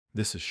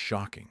This is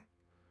shocking.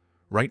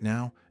 Right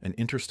now, an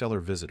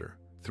interstellar visitor,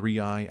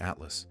 3I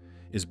Atlas,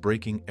 is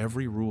breaking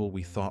every rule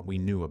we thought we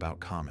knew about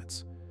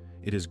comets.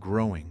 It is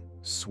growing,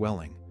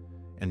 swelling,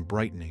 and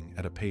brightening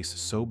at a pace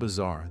so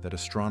bizarre that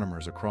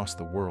astronomers across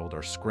the world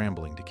are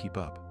scrambling to keep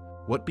up.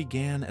 What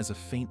began as a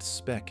faint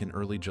speck in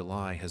early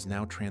July has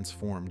now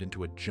transformed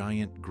into a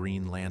giant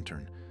green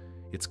lantern,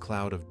 its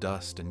cloud of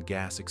dust and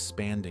gas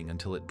expanding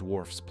until it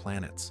dwarfs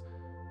planets.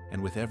 And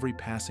with every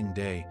passing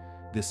day,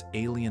 this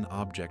alien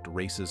object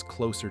races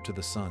closer to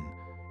the sun,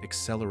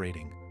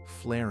 accelerating,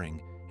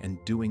 flaring, and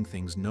doing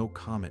things no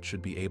comet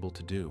should be able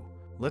to do.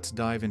 Let's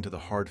dive into the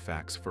hard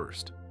facts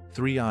first.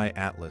 3I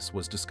Atlas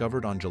was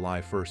discovered on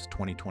July 1,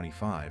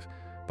 2025,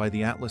 by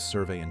the Atlas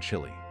Survey in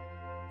Chile.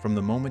 From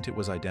the moment it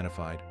was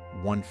identified,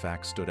 one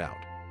fact stood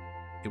out.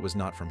 It was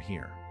not from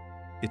here.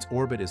 Its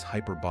orbit is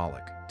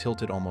hyperbolic,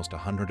 tilted almost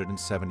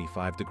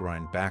 175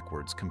 degrees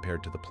backwards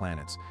compared to the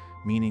planets,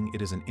 meaning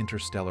it is an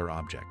interstellar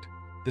object.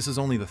 This is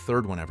only the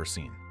third one ever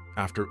seen,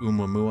 after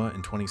Oumuamua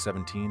in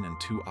 2017 and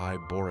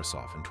 2I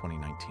Borisov in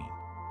 2019.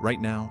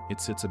 Right now,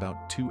 it sits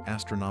about 2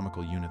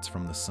 astronomical units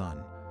from the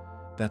Sun.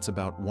 That's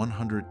about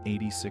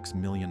 186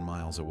 million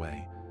miles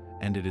away,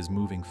 and it is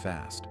moving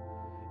fast.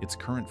 Its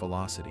current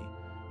velocity,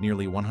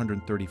 nearly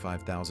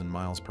 135,000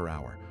 miles per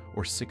hour,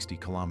 or 60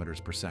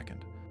 kilometers per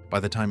second. By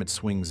the time it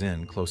swings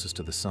in closest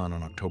to the Sun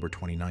on October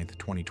 29,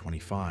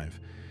 2025,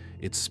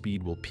 its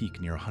speed will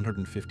peak near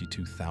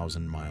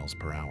 152,000 miles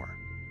per hour.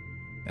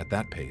 At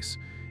that pace,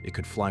 it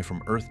could fly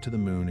from Earth to the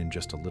Moon in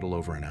just a little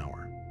over an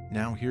hour.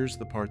 Now here's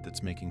the part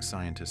that's making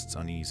scientists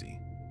uneasy.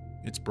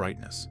 Its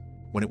brightness.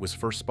 When it was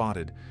first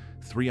spotted,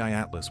 3I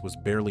Atlas was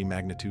barely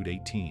magnitude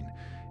 18,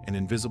 an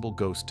invisible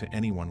ghost to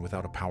anyone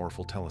without a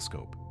powerful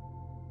telescope.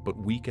 But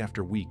week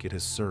after week it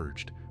has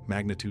surged,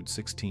 magnitude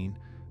 16,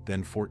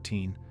 then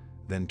 14,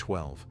 then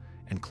 12,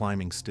 and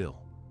climbing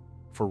still.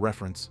 For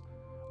reference,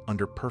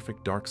 under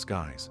perfect dark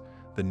skies,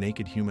 the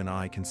naked human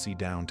eye can see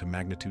down to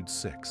magnitude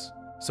 6.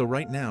 So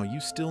right now, you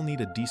still need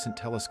a decent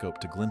telescope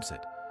to glimpse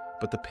it.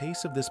 But the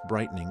pace of this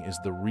brightening is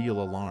the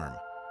real alarm.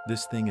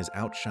 This thing is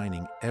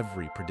outshining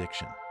every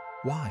prediction.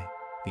 Why?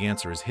 The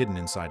answer is hidden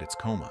inside its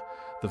coma,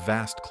 the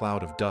vast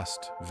cloud of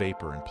dust,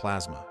 vapor, and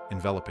plasma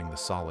enveloping the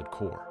solid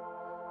core.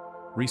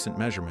 Recent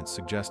measurements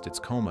suggest its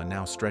coma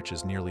now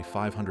stretches nearly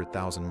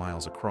 500,000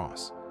 miles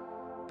across.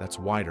 That's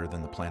wider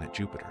than the planet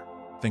Jupiter.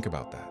 Think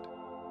about that.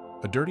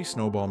 A dirty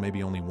snowball may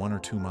be only 1 or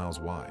 2 miles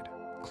wide,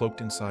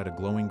 cloaked inside a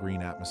glowing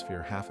green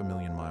atmosphere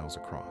 500,000 miles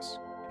across.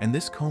 And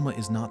this coma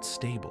is not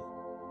stable.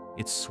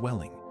 It's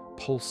swelling,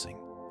 pulsing,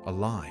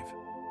 alive.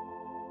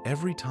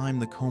 Every time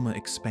the coma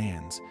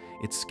expands,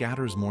 it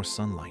scatters more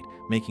sunlight,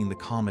 making the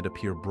comet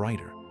appear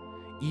brighter,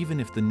 even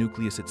if the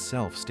nucleus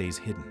itself stays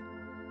hidden.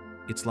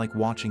 It's like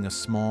watching a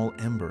small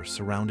ember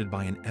surrounded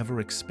by an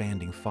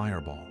ever-expanding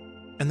fireball.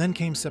 And then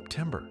came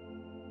September.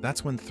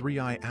 That's when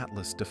 3I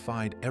Atlas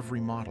defied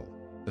every model.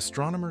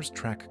 Astronomers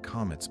track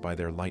comets by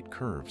their light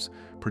curves,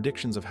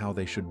 predictions of how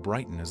they should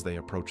brighten as they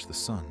approach the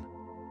Sun.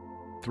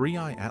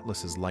 3I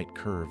Atlas's light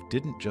curve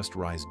didn't just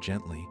rise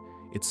gently,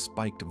 it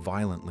spiked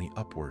violently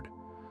upward.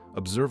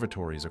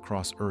 Observatories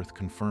across Earth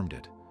confirmed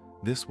it.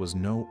 This was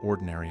no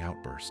ordinary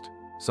outburst.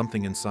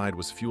 Something inside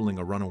was fueling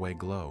a runaway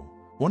glow.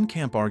 One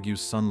camp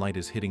argues sunlight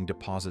is hitting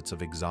deposits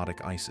of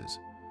exotic ices,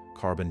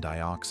 carbon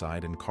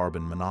dioxide and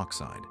carbon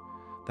monoxide,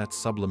 that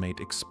sublimate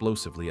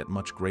explosively at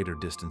much greater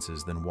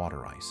distances than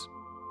water ice.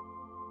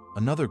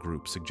 Another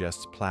group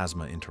suggests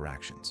plasma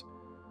interactions.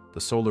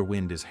 The solar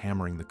wind is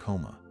hammering the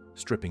coma,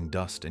 stripping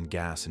dust and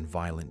gas in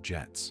violent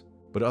jets.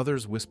 But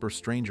others whisper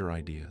stranger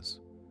ideas,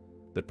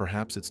 that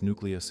perhaps its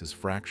nucleus is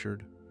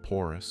fractured,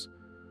 porous,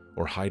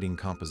 or hiding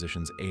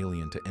compositions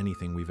alien to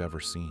anything we've ever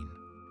seen.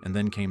 And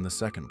then came the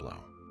second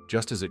blow.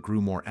 Just as it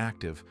grew more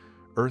active,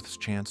 Earth's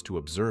chance to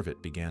observe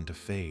it began to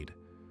fade.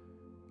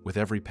 With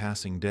every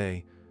passing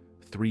day,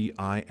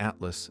 3I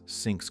Atlas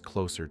sinks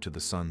closer to the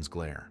Sun's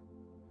glare.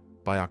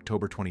 By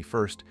October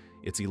 21st,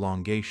 its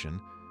elongation,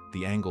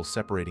 the angle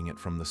separating it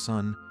from the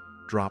Sun,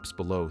 drops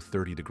below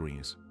 30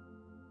 degrees.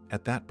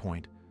 At that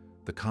point,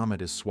 the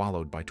comet is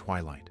swallowed by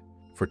twilight.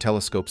 For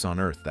telescopes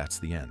on Earth, that's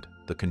the end,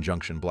 the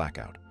conjunction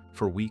blackout.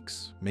 For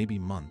weeks, maybe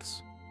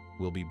months,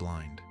 we'll be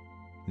blind.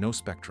 No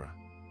spectra,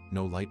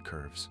 no light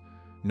curves,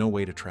 no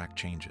way to track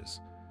changes.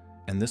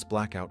 And this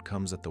blackout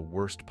comes at the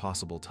worst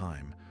possible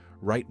time,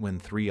 right when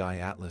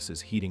 3I Atlas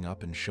is heating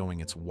up and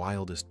showing its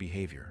wildest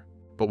behavior.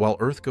 But while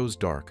Earth goes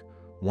dark,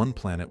 one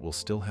planet will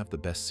still have the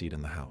best seat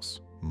in the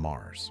house: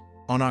 Mars.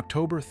 On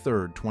October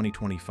 3rd,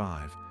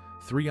 2025,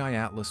 3I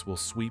Atlas will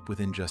sweep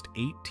within just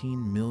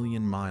 18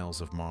 million miles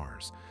of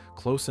Mars,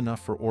 close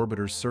enough for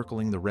orbiters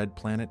circling the red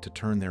planet to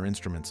turn their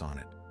instruments on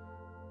it.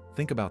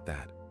 Think about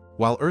that.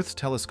 While Earth's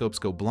telescopes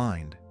go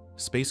blind,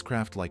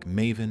 spacecraft like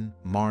MAVEN,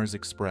 Mars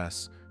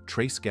Express,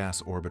 Trace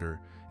Gas Orbiter,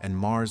 and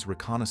Mars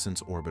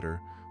Reconnaissance Orbiter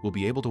will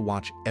be able to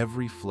watch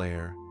every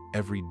flare,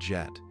 every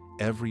jet,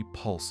 every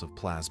pulse of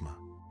plasma.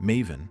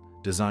 MAVEN,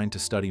 designed to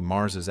study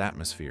Mars's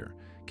atmosphere,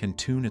 can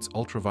tune its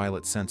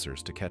ultraviolet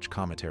sensors to catch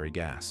cometary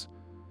gas.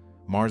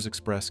 Mars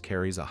Express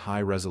carries a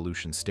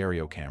high-resolution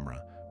stereo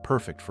camera,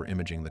 perfect for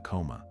imaging the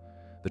coma.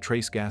 The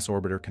trace gas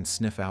orbiter can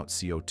sniff out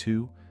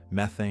CO2,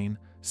 methane,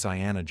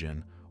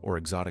 cyanogen, or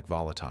exotic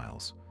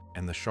volatiles.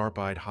 And the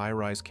sharp-eyed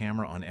high-rise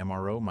camera on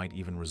MRO might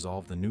even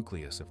resolve the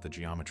nucleus if the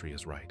geometry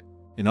is right.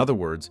 In other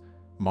words,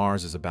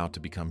 Mars is about to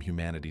become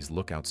humanity's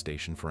lookout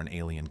station for an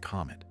alien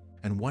comet.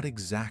 And what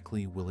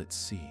exactly will it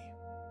see?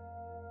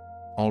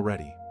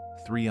 Already,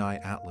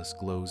 3I Atlas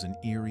glows an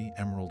eerie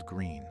emerald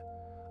green,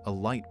 a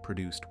light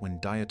produced when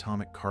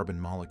diatomic carbon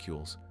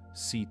molecules,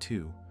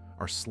 C2,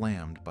 are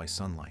slammed by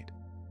sunlight.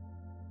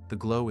 The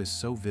glow is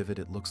so vivid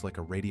it looks like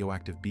a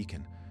radioactive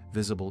beacon,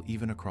 visible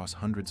even across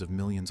hundreds of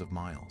millions of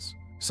miles.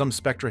 Some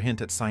spectra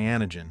hint at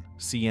cyanogen,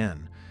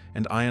 Cn,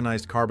 and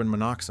ionized carbon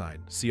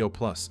monoxide, CO+,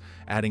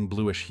 adding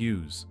bluish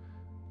hues.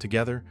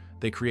 Together,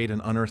 they create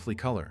an unearthly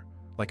color,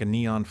 like a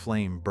neon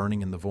flame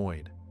burning in the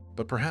void.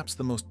 But perhaps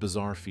the most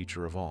bizarre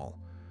feature of all,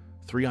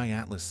 3I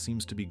Atlas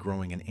seems to be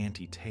growing an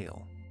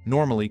anti-tail.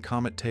 Normally,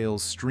 comet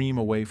tails stream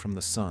away from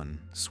the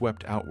sun,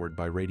 swept outward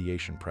by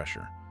radiation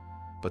pressure.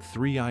 But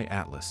 3I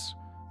Atlas,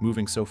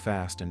 moving so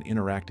fast and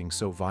interacting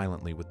so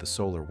violently with the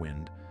solar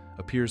wind,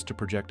 appears to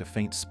project a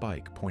faint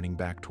spike pointing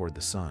back toward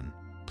the sun.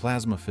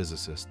 Plasma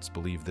physicists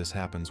believe this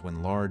happens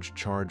when large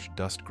charged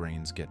dust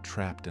grains get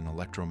trapped in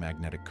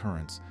electromagnetic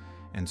currents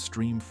and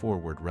stream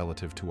forward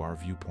relative to our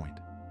viewpoint.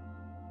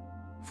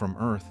 From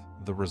Earth,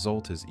 the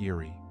result is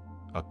eerie,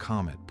 a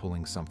comet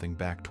pulling something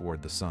back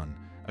toward the sun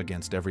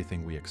against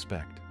everything we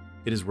expect.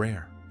 It is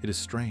rare, it is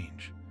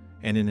strange,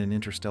 and in an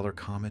interstellar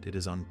comet it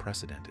is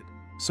unprecedented.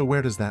 So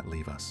where does that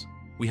leave us?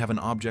 We have an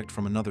object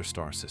from another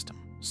star system,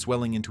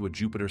 swelling into a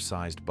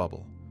Jupiter-sized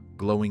bubble,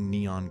 glowing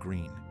neon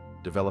green,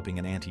 developing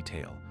an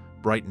anti-tail,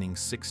 brightening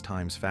 6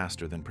 times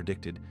faster than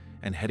predicted,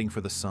 and heading for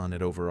the sun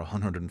at over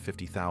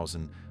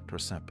 150,000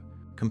 torsep.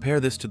 Compare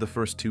this to the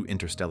first 2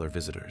 interstellar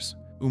visitors.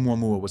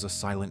 Oumuamua was a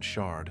silent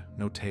shard,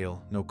 no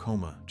tail, no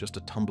coma, just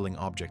a tumbling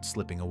object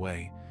slipping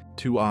away.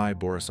 2I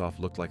Borisov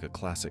looked like a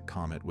classic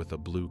comet with a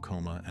blue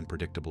coma and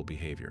predictable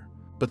behavior.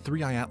 But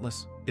 3I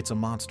Atlas, it's a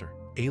monster,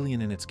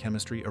 alien in its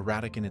chemistry,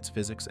 erratic in its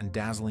physics, and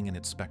dazzling in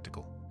its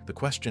spectacle. The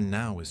question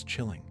now is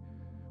chilling.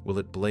 Will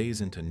it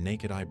blaze into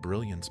naked-eye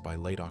brilliance by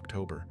late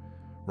October,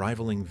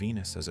 rivaling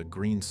Venus as a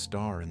green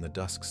star in the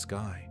dusk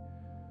sky?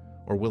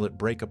 Or will it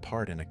break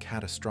apart in a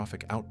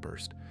catastrophic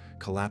outburst,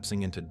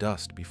 collapsing into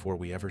dust before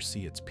we ever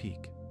see its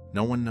peak?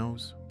 No one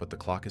knows, but the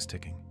clock is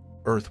ticking.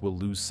 Earth will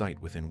lose sight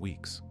within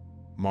weeks.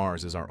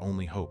 Mars is our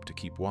only hope to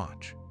keep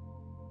watch.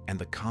 And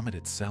the comet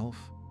itself?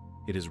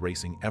 It is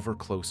racing ever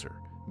closer,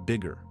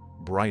 bigger,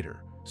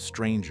 brighter,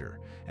 stranger,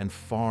 and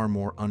far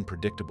more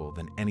unpredictable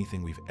than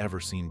anything we've ever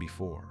seen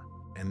before.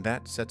 And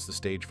that sets the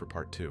stage for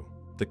part 2.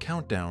 The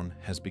countdown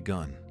has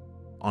begun.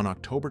 On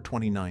October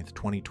 29,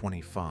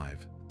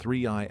 2025,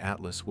 3I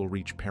Atlas will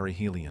reach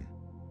perihelion,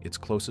 its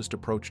closest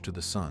approach to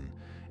the Sun,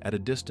 at a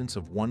distance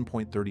of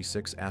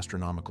 1.36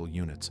 astronomical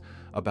units,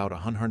 about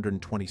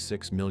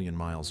 126 million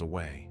miles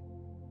away.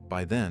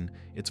 By then,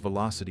 its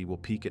velocity will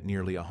peak at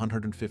nearly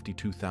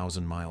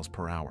 152,000 miles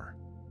per hour.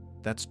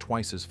 That's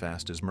twice as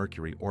fast as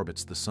Mercury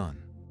orbits the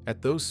Sun.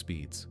 At those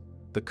speeds,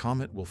 the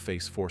comet will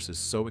face forces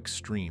so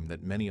extreme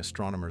that many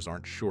astronomers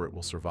aren't sure it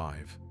will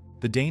survive.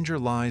 The danger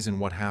lies in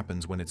what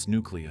happens when its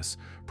nucleus,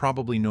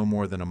 probably no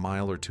more than a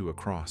mile or 2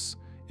 across,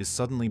 is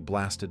suddenly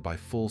blasted by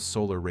full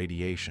solar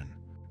radiation.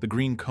 The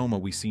green coma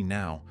we see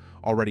now,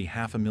 already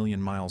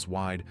 500,000 miles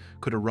wide,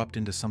 could erupt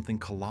into something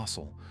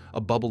colossal,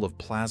 a bubble of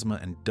plasma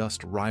and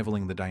dust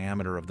rivaling the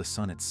diameter of the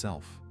Sun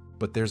itself.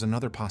 But there's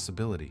another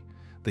possibility.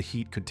 The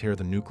heat could tear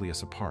the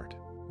nucleus apart.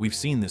 We've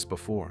seen this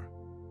before.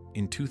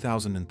 In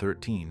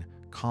 2013,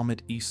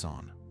 Comet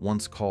ISON,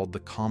 once called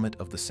the Comet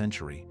of the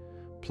Century,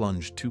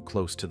 plunged too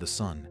close to the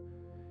Sun.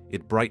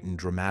 It brightened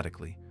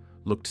dramatically,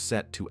 looked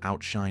set to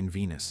outshine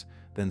Venus,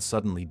 then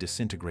suddenly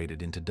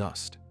disintegrated into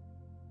dust.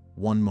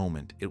 One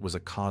moment, it was a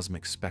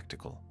cosmic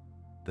spectacle.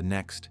 The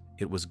next,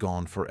 it was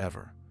gone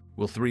forever.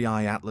 Will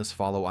 3I Atlas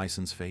follow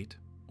ISON's fate?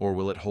 Or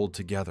will it hold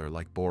together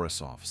like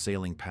Borisov,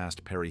 sailing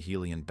past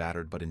perihelion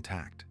battered but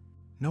intact?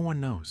 No one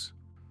knows.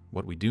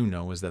 What we do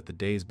know is that the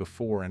days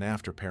before and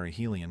after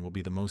perihelion will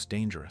be the most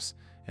dangerous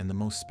and the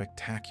most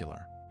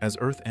spectacular. As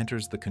Earth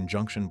enters the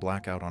conjunction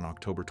blackout on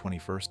October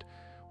 21st,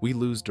 we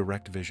lose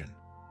direct vision.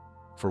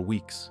 For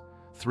weeks,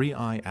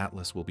 3I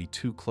Atlas will be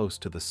too close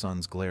to the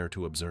Sun's glare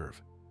to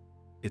observe.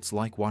 It's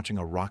like watching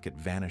a rocket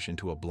vanish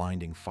into a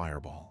blinding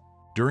fireball.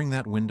 During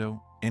that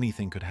window,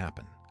 anything could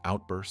happen.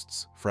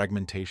 Outbursts,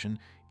 fragmentation,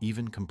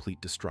 even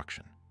complete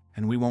destruction.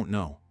 And we won't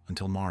know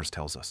until Mars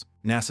tells us.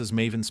 NASA's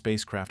MAVEN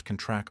spacecraft can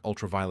track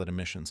ultraviolet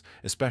emissions,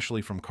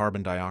 especially from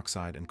carbon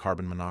dioxide and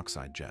carbon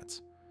monoxide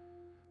jets.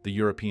 The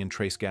European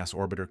Trace Gas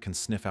Orbiter can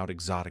sniff out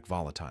exotic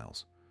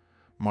volatiles.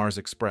 Mars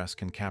Express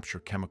can capture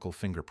chemical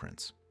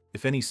fingerprints.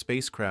 If any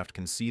spacecraft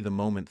can see the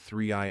moment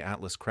 3I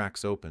Atlas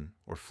cracks open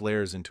or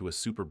flares into a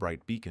super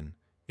bright beacon,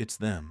 it's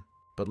them.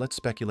 But let's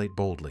speculate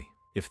boldly.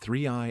 If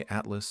 3I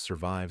Atlas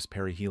survives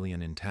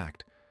perihelion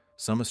intact,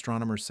 some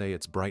astronomers say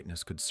its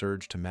brightness could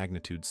surge to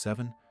magnitude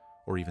 7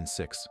 or even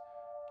 6,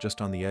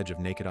 just on the edge of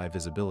naked-eye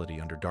visibility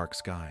under dark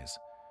skies.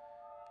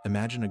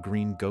 Imagine a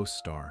green ghost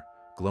star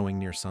glowing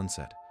near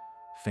sunset,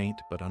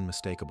 faint but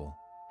unmistakable,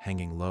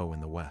 hanging low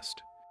in the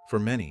west. For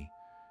many,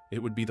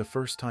 it would be the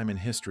first time in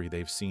history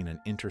they've seen an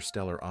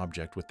interstellar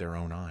object with their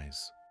own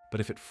eyes. But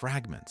if it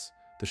fragments,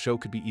 the show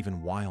could be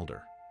even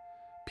wilder.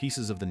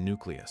 Pieces of the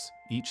nucleus,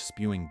 each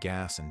spewing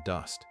gas and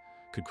dust,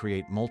 could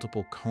create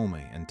multiple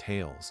comae and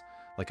tails,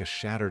 like a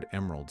shattered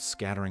emerald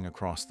scattering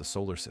across the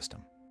solar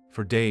system.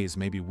 For days,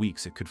 maybe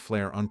weeks, it could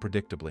flare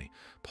unpredictably,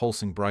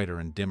 pulsing brighter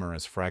and dimmer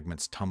as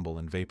fragments tumble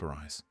and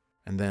vaporize.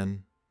 And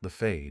then, the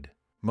fade.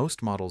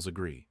 Most models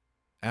agree.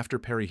 After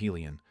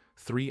perihelion,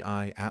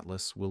 3I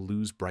Atlas will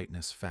lose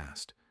brightness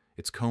fast.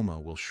 Its coma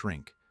will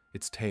shrink.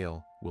 Its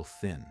tail will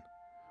thin.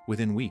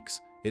 Within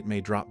weeks, it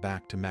may drop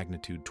back to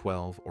magnitude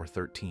 12 or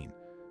 13,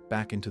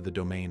 back into the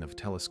domain of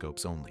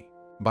telescopes only.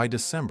 By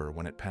December,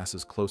 when it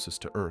passes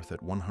closest to Earth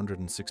at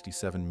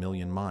 167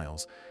 million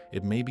miles,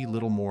 it may be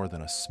little more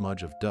than a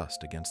smudge of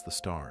dust against the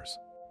stars.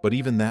 But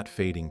even that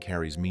fading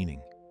carries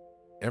meaning.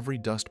 Every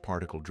dust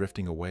particle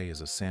drifting away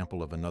is a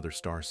sample of another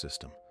star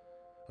system,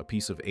 a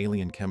piece of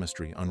alien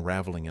chemistry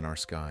unraveling in our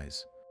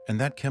skies. And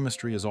that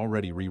chemistry is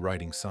already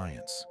rewriting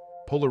science.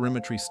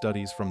 Polarimetry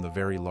studies from the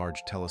Very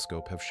Large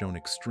Telescope have shown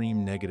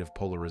extreme negative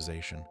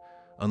polarization,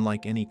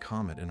 unlike any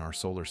comet in our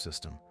solar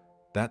system.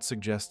 That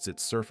suggests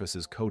its surface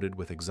is coated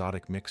with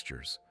exotic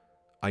mixtures,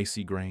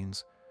 icy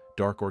grains,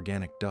 dark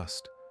organic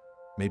dust,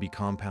 maybe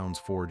compounds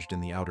forged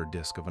in the outer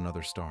disk of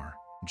another star.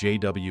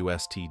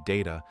 JWST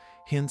data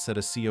hints at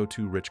a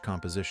CO2-rich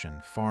composition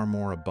far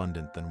more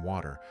abundant than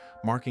water,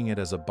 marking it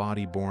as a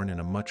body born in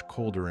a much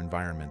colder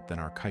environment than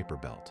our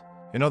Kuiper belt.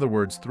 In other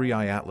words,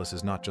 3I Atlas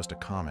is not just a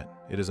comet,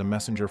 it is a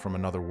messenger from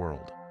another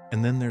world.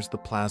 And then there's the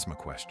plasma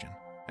question.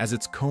 As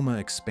its coma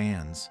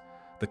expands,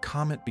 the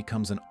comet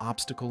becomes an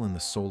obstacle in the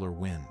solar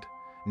wind.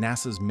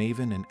 NASA's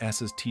MAVEN and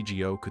ESA's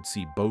TGO could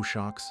see bow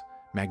shocks,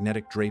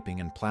 magnetic draping,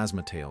 and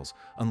plasma tails,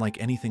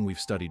 unlike anything we've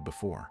studied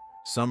before.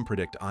 Some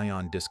predict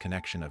ion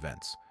disconnection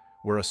events,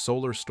 where a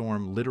solar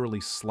storm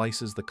literally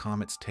slices the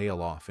comet's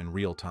tail off in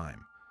real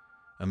time.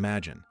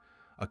 Imagine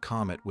a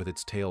comet with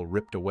its tail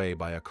ripped away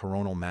by a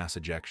coronal mass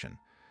ejection,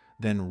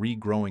 then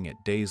regrowing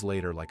it days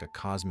later like a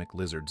cosmic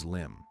lizard's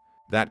limb.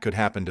 That could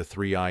happen to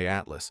 3I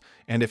Atlas,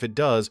 and if it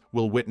does,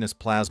 we'll witness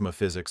plasma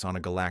physics on a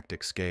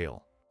galactic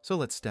scale. So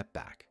let's step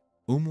back.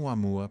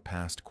 Oumuamua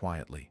passed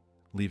quietly,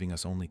 leaving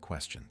us only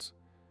questions.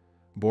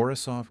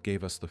 Borisov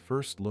gave us the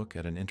first look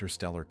at an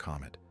interstellar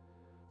comet,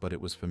 but it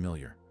was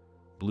familiar.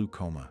 Blue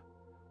coma,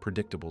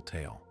 predictable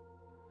tail.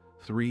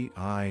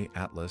 3I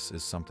Atlas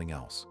is something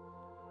else.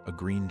 A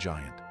green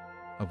giant,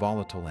 a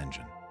volatile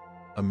engine,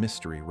 a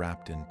mystery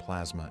wrapped in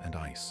plasma and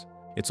ice.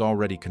 It's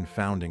already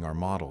confounding our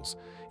models.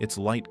 Its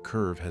light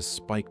curve has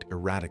spiked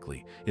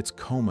erratically. Its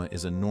coma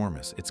is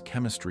enormous. Its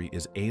chemistry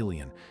is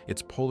alien.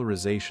 Its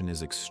polarization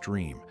is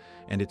extreme.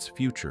 And its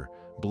future,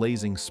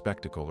 blazing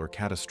spectacle or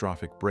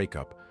catastrophic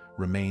breakup,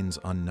 remains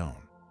unknown.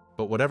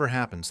 But whatever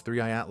happens,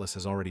 3I Atlas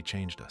has already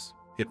changed us.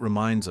 It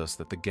reminds us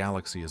that the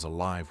galaxy is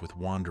alive with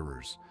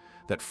wanderers,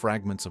 that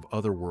fragments of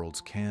other worlds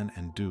can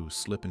and do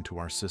slip into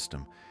our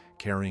system,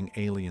 carrying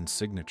alien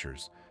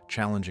signatures,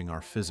 challenging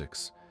our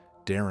physics,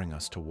 daring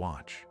us to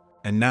watch.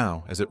 And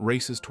now, as it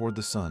races toward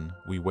the sun,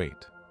 we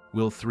wait.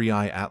 Will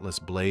 3I Atlas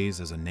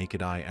blaze as a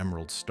naked-eye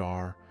emerald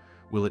star?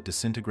 Will it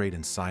disintegrate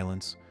in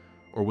silence?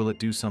 Or will it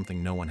do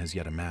something no one has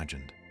yet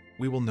imagined?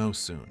 We will know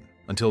soon.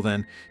 Until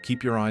then,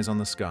 keep your eyes on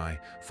the sky,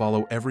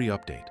 follow every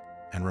update,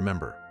 and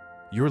remember,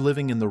 you're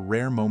living in the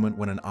rare moment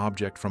when an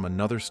object from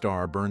another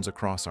star burns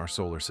across our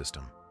solar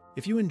system.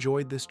 If you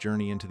enjoyed this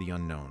journey into the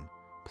unknown,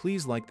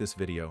 please like this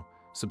video,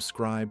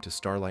 subscribe to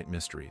Starlight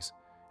Mysteries,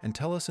 and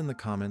tell us in the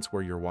comments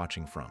where you're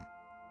watching from.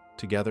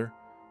 Together,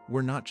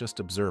 we're not just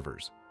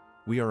observers.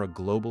 We are a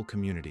global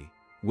community,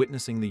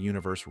 witnessing the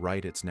universe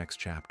write its next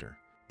chapter.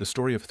 The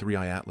story of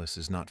 3I Atlas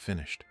is not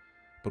finished,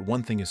 but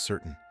one thing is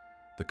certain.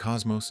 The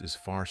cosmos is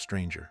far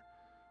stranger,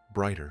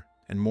 brighter,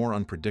 and more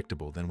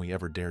unpredictable than we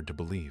ever dared to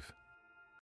believe.